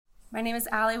My name is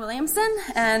Allie Williamson,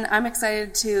 and I'm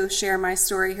excited to share my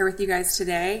story here with you guys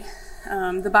today.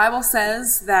 The Bible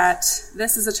says that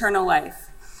this is eternal life,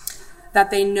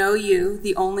 that they know you,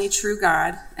 the only true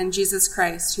God, and Jesus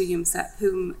Christ,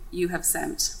 whom you have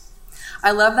sent.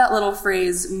 I love that little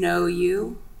phrase, know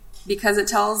you, because it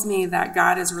tells me that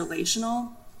God is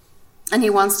relational, and he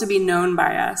wants to be known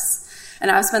by us. And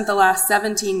I've spent the last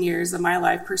 17 years of my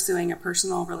life pursuing a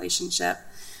personal relationship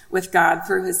with God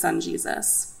through his son,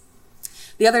 Jesus.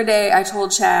 The other day, I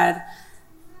told Chad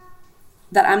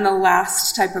that I'm the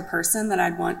last type of person that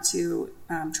I'd want to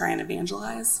try and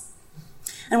evangelize.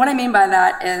 And what I mean by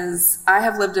that is I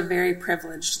have lived a very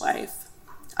privileged life.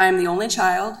 I am the only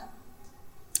child.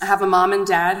 I have a mom and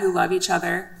dad who love each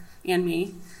other and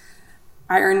me.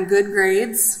 I earned good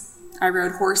grades. I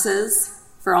rode horses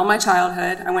for all my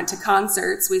childhood. I went to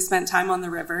concerts. We spent time on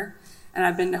the river. And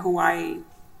I've been to Hawaii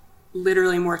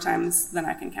literally more times than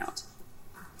I can count.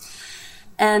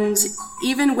 And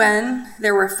even when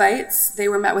there were fights, they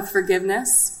were met with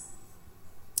forgiveness.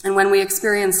 And when we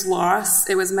experienced loss,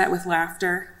 it was met with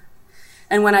laughter.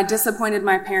 And when I disappointed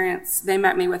my parents, they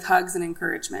met me with hugs and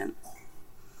encouragement.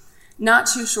 Not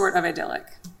too short of idyllic.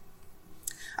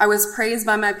 I was praised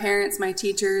by my parents, my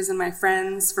teachers, and my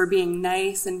friends for being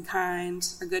nice and kind,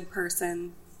 a good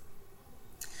person.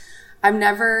 I've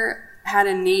never had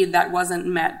a need that wasn't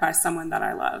met by someone that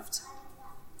I loved.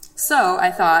 So I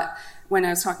thought, when I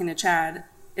was talking to Chad,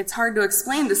 it's hard to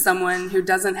explain to someone who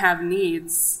doesn't have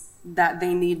needs that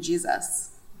they need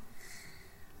Jesus.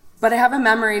 But I have a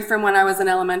memory from when I was in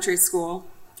elementary school.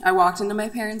 I walked into my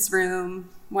parents' room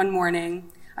one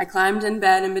morning. I climbed in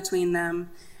bed in between them,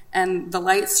 and the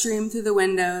light streamed through the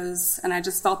windows, and I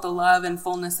just felt the love and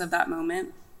fullness of that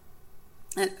moment.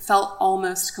 It felt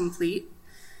almost complete.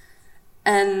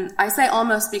 And I say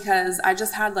almost because I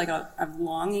just had like a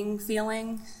longing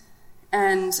feeling.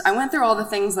 And I went through all the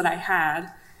things that I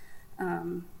had.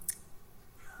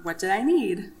 What did I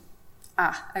need?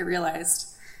 I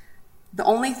realized the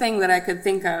only thing that I could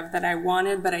think of that I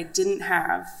wanted but I didn't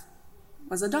have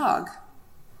was a dog.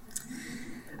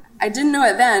 I didn't know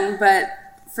it then, but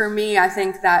for me, I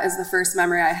think that is the first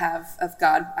memory I have of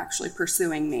God actually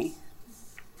pursuing me.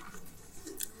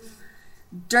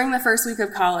 During the first week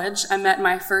of college, I met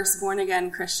my first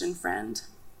born-again Christian friend.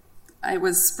 It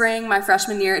was spring, my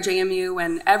freshman year at JMU,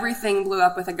 when everything blew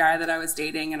up with a guy that I was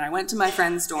dating, and I went to my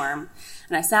friend's dorm,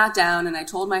 and I sat down, and I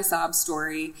told my sob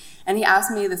story, and he asked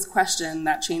me this question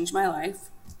that changed my life.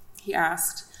 He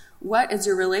asked, "What is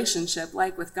your relationship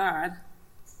like with God?"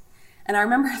 And I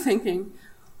remember thinking,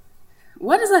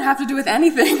 what does that have to do with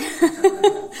anything?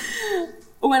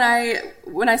 When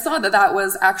I saw that that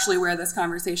was actually where this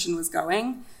conversation was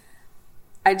going,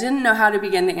 I didn't know how to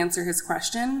begin to answer his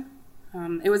question.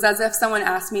 It was as if someone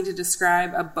asked me to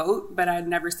describe a boat, but I'd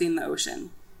never seen the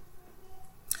ocean.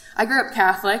 I grew up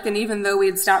Catholic, and even though we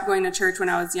had stopped going to church when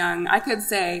I was young, I could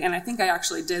say, and I think I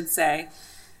actually did say,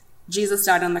 Jesus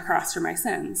died on the cross for my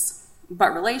sins.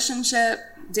 But relationship,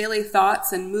 daily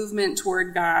thoughts, and movement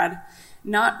toward God,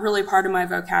 not really part of my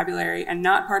vocabulary and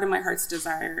not part of my heart's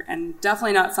desire, and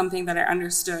definitely not something that I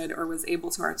understood or was able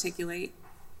to articulate.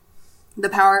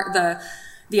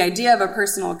 The idea of a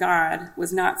personal God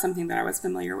was not something that I was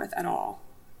familiar with at all.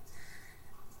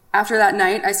 After that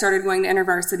night, I started going to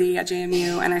InterVarsity at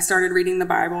JMU, and I started reading the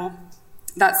Bible.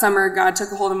 That summer, God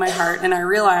took a hold of my heart, and I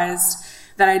realized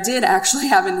that I did actually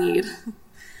have a need.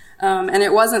 And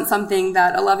it wasn't something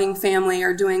that a loving family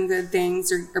or doing good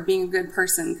things or being a good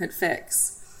person could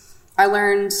fix. I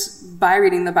learned by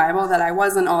reading the Bible that I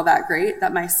wasn't all that great,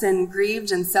 that my sin grieved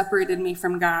and separated me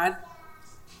from God.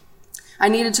 I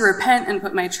needed to repent and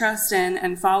put my trust in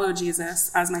and follow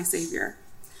Jesus as my Savior.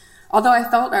 Although I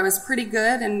felt I was pretty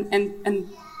good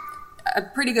and a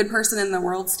pretty good person in the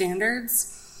world's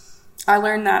standards, I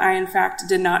learned that I, in fact,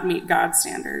 did not meet God's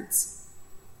standards.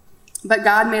 But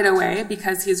God made a way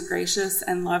because he's gracious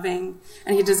and loving,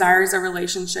 and he desires a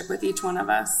relationship with each one of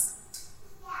us.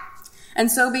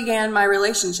 And so began my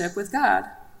relationship with God.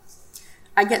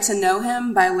 I get to know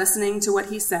him by listening to what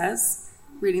he says,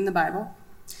 reading the Bible.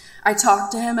 I talk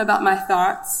to him about my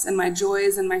thoughts and my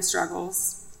joys and my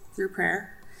struggles through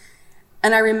prayer.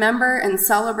 And I remember and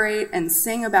celebrate and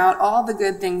sing about all the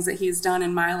good things that he's done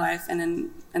in my life and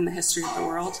in the history of the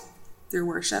world through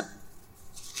worship.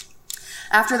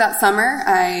 After that summer,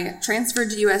 I transferred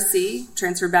to USC,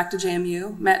 transferred back to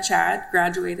JMU, met Chad,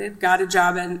 graduated, got a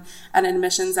job at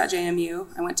admissions at JMU.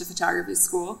 I went to photography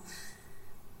school,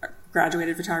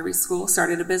 graduated photography school,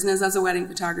 started a business as a wedding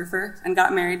photographer, and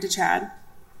got married to Chad.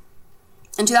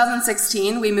 In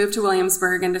 2016, we moved to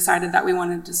Williamsburg and decided that we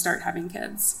wanted to start having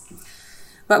kids.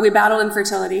 But we battled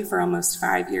infertility for almost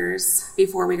 5 years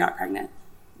before we got pregnant.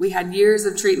 We had years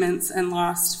of treatments and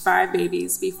lost 5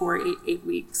 babies before 8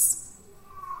 weeks.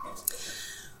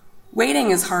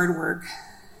 Waiting is hard work.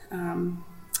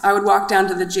 I would walk down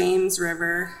to the James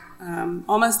River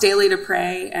almost daily to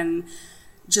pray and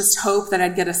just hope that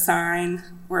I'd get a sign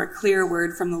or a clear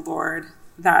word from the Lord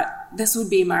that this would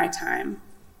be my time,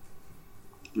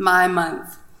 my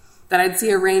month, that I'd see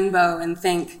a rainbow and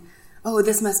think, oh,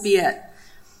 this must be it.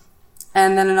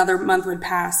 And then another month would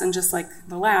pass, and just like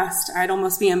the last, I'd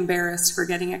almost be embarrassed for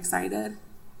getting excited.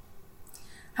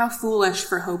 How foolish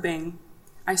for hoping.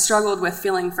 I struggled with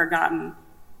feeling forgotten.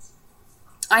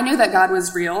 I knew that God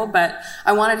was real, but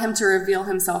I wanted him to reveal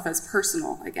himself as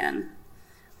personal again.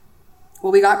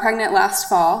 Well, we got pregnant last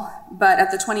fall, but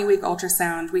at the 20-week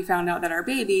ultrasound, we found out that our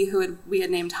baby, we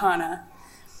had named Hannah,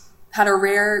 had a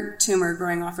rare tumor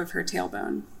growing off of her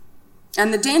tailbone.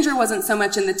 And the danger wasn't so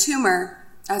much in the tumor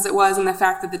as it was in the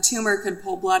fact that the tumor could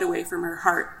pull blood away from her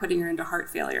heart, putting her into heart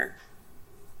failure.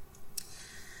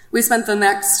 We spent the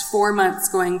next 4 months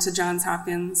going to Johns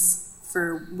Hopkins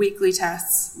for weekly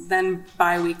tests, then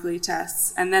bi-weekly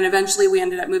tests, and then eventually we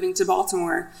ended up moving to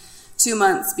Baltimore 2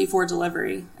 months before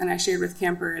delivery. And I shared with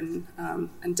Camper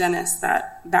and Dennis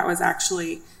that was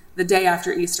actually the day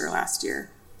after Easter last year.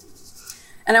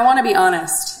 And I want to be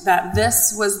honest that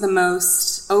this was the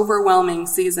most overwhelming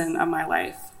season of my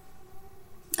life.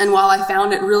 And while I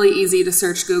found it really easy to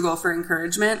search Google for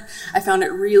encouragement, I found it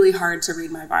really hard to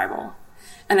read my Bible.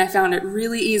 And I found it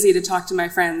really easy to talk to my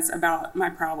friends about my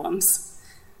problems.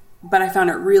 But I found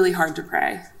it really hard to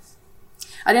pray.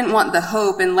 I didn't want the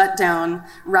hope and letdown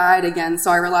ride again,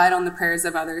 so I relied on the prayers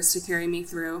of others to carry me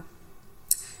through.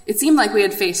 It seemed like we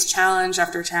had faced challenge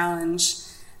after challenge,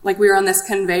 like we were on this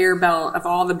conveyor belt of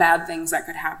all the bad things that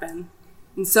could happen.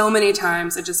 And so many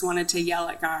times I just wanted to yell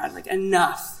at God, like,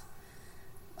 enough.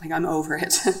 Like, I'm over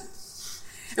it.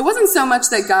 It wasn't so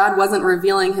much that God wasn't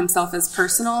revealing himself as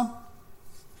personal,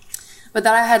 but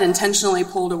that I had intentionally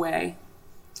pulled away.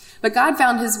 But God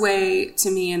found his way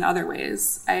to me in other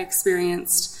ways. I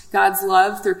experienced God's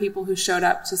love through people who showed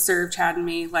up to serve Chad and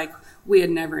me like we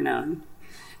had never known.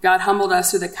 God humbled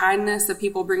us through the kindness of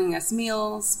people bringing us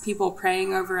meals, people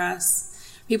praying over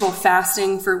us, people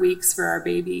fasting for weeks for our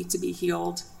baby to be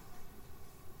healed.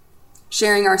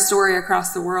 Sharing our story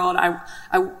across the world, I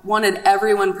wanted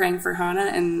everyone praying for Hannah,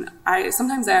 and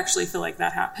sometimes I actually feel like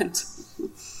that happened.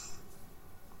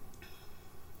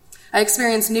 I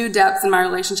experienced new depths in my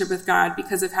relationship with God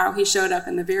because of how he showed up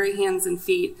in the very hands and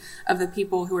feet of the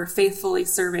people who are faithfully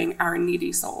serving our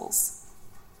needy souls.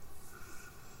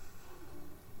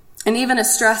 And even a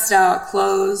stressed out,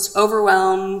 closed,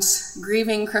 overwhelmed,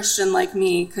 grieving Christian like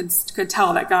me could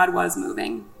tell that God was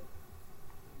moving.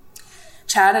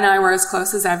 Chad and I were as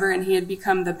close as ever, and he had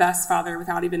become the best father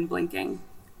without even blinking.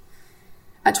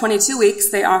 At 22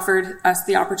 weeks, they offered us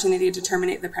the opportunity to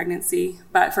terminate the pregnancy,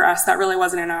 but for us, that really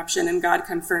wasn't an option, and God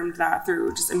confirmed that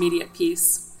through just immediate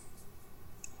peace.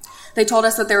 They told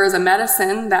us that there was a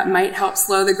medicine that might help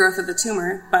slow the growth of the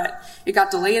tumor, but it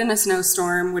got delayed in a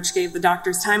snowstorm, which gave the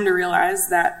doctors time to realize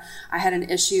that I had an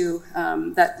issue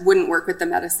that wouldn't work with the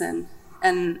medicine.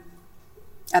 And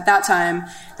at that time,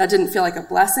 that didn't feel like a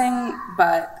blessing,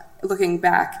 but looking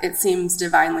back, it seems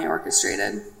divinely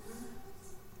orchestrated.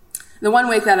 The 1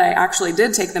 week that I actually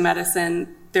did take the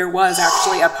medicine, there was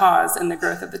actually a pause in the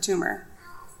growth of the tumor.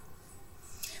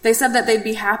 They said that they'd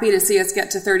be happy to see us get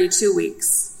to 32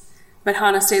 weeks, but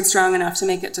Hannah stayed strong enough to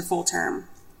make it to full term.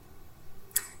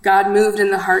 God moved in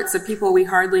the hearts of people we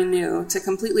hardly knew to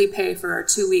completely pay for our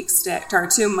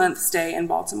 2-month stay in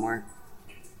Baltimore.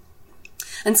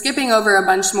 And skipping over a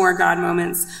bunch more God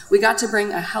moments, we got to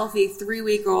bring a healthy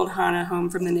 3-week-old Hannah home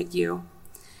from the NICU.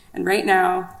 And right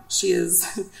now, she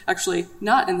is actually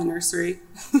not in the nursery.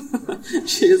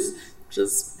 She is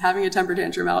just having a temper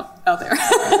tantrum out there.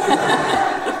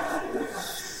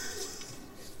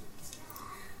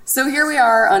 So here we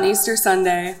are on Easter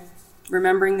Sunday,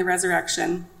 remembering the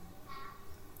resurrection.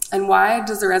 And why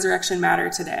does the resurrection matter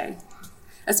today?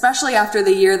 Especially after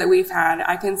the year that we've had,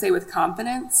 I can say with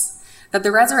confidence that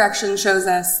the resurrection shows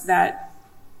us that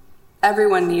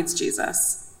everyone needs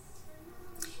Jesus.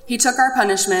 He took our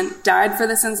punishment, died for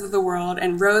the sins of the world,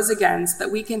 and rose again so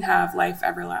that we can have life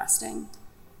everlasting.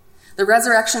 The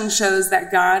resurrection shows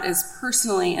that God is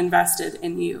personally invested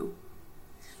in you.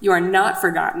 You are not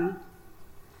forgotten.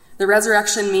 The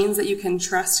resurrection means that you can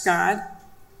trust God.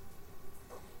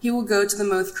 He will go to the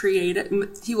most creative,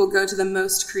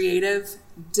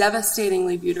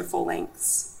 devastatingly beautiful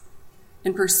lengths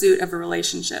in pursuit of a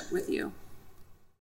relationship with you.